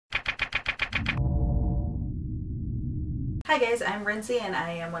Hi guys, I'm Rinsey and I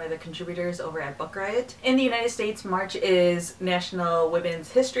am one of the contributors over at Book Riot. In the United States, March is National Women's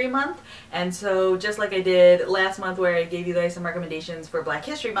History Month, and so just like I did last month where I gave you guys some recommendations for Black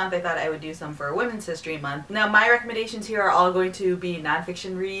History Month, I thought I would do some for Women's History Month. Now my recommendations here are all going to be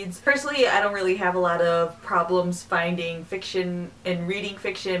nonfiction reads. Personally, I don't really have a lot of problems finding fiction and reading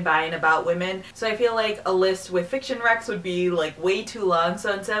fiction by and about women, so I feel like a list with fiction recs would be like way too long,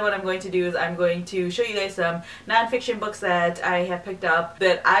 so instead what I'm going to do is I'm going to show you guys some nonfiction books that I have picked up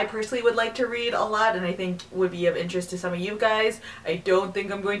that I personally would like to read a lot and I think would be of interest to some of you guys. I don't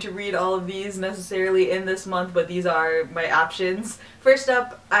think I'm going to read all of these necessarily in this month, but these are my options. First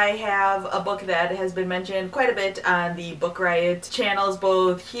up, I have a book that has been mentioned quite a bit on the Book Riot channels,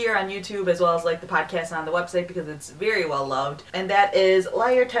 both here on YouTube as well as like the podcast and on the website, because it's very well loved. And that is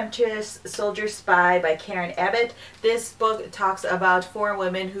Liar, Temptress, Soldier, Spy by Karen Abbott. This book talks about 4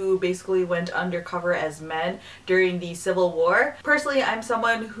 women who basically went undercover as men during the Civil War. Personally, I'm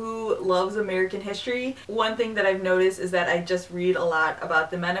someone who loves American history. One thing that I've noticed is that I just read a lot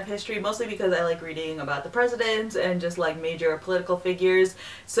about the men of history, mostly because I like reading about the presidents and just like major political figures.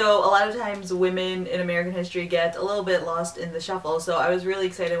 So a lot of times women in American history get a little bit lost in the shuffle, so I was really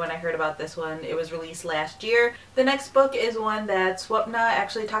excited when I heard about this one. It was released last year. The next book is one that Swapna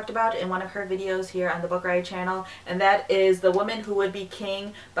actually talked about in one of her videos here on the Book Riot channel, and that is The Woman Who Would Be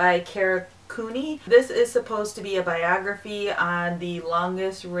King by Cara Cooney. This is supposed to be a biography on the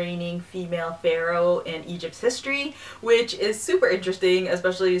longest reigning female pharaoh in Egypt's history, which is super interesting,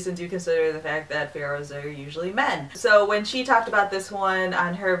 especially since you consider the fact that pharaohs are usually men. So when she talked about this one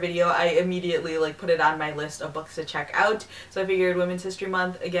on her video, I immediately put it on my list of books to check out. So I figured Women's History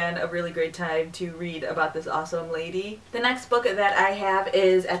Month, again, a really great time to read about this awesome lady. The next book that I have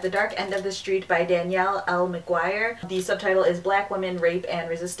is At the Dark End of the Street by Danielle L. McGuire. The subtitle is Black Women, Rape and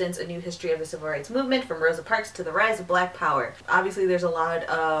Resistance, A New History of the Civil Rights Movement from Rosa Parks to the Rise of Black Power. Obviously there's a lot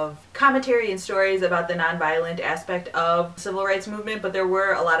of commentary and stories about the nonviolent aspect of the Civil Rights Movement, but there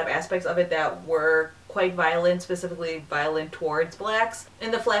were a lot of aspects of it that were quite violent, specifically violent towards blacks.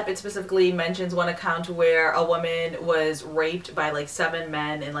 In the flap, it specifically mentions one account where a woman was raped by 7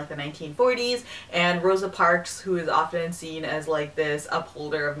 men in the 1940s, and Rosa Parks, who is often seen as this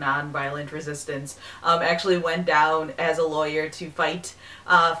upholder of nonviolent resistance, actually went down as a lawyer to fight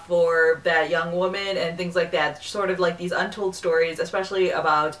for that young woman and things like that. Sort of these untold stories, especially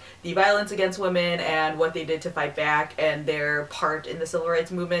about the violence against women and what they did to fight back and their part in the Civil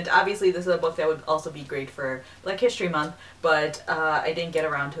Rights Movement. Obviously this is a book that would also be great for Black History Month, but I didn't get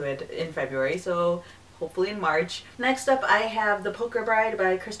around to it in February, so hopefully in March. Next up, I have The Poker Bride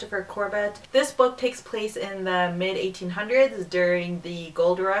by Christopher Corbett. This book takes place in the mid-1800s during the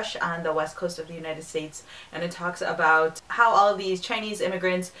gold rush on the west coast of the United States, and it talks about how all of these Chinese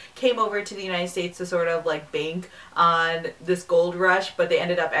immigrants came over to the United States to sort of bank on this gold rush, but they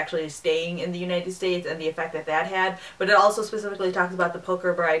ended up actually staying in the United States and the effect that that had. But it also specifically talks about the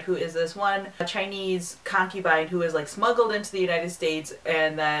Poker Bride, who is this one Chinese concubine who is smuggled into the United States,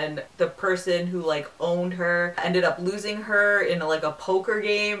 and then the person who owned her ended up losing her in a poker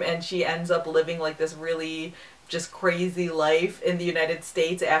game, and she ends up living this really just crazy life in the United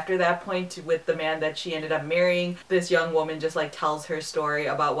States after that point with the man that she ended up marrying. This young woman just tells her story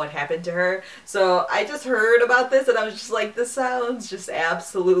about what happened to her. So I just heard about this and I was just this sounds just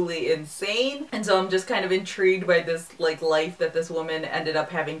absolutely insane. And so I'm just kind of intrigued by this life that this woman ended up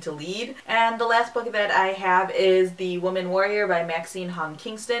having to lead. And the last book that I have is The Woman Warrior by Maxine Hong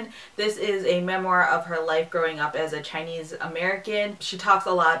Kingston. This is a memoir of her life growing up as a Chinese American. She talks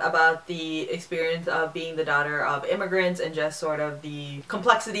a lot about the experience of being the daughter of immigrants and just sort of the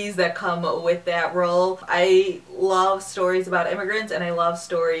complexities that come with that role. I love stories about immigrants and I love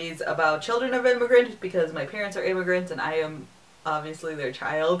stories about children of immigrants because my parents are immigrants and I am obviously their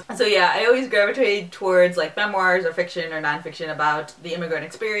child. So yeah, I always gravitate towards memoirs or fiction or nonfiction about the immigrant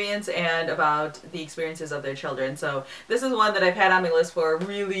experience and about the experiences of their children. So this is one that I've had on my list for a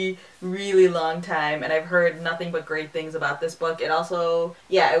really, really long time, and I've heard nothing but great things about this book. It also,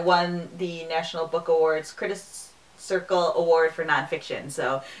 yeah, it won the National Book Awards Critics Circle Award for Nonfiction,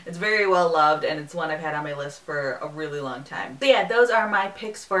 so it's very well loved and it's one I've had on my list for a really long time. So yeah, those are my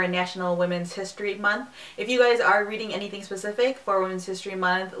picks for National Women's History Month. If you guys are reading anything specific for Women's History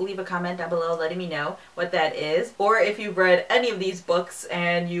Month, leave a comment down below letting me know what that is. Or if you've read any of these books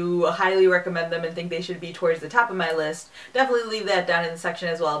and you highly recommend them and think they should be towards the top of my list, definitely leave that down in the section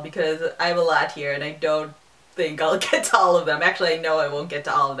as well, because I have a lot here and I don't think I'll get to all of them. Actually, I know I won't get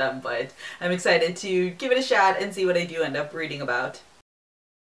to all of them, but I'm excited to give it a shot and see what I do end up reading about.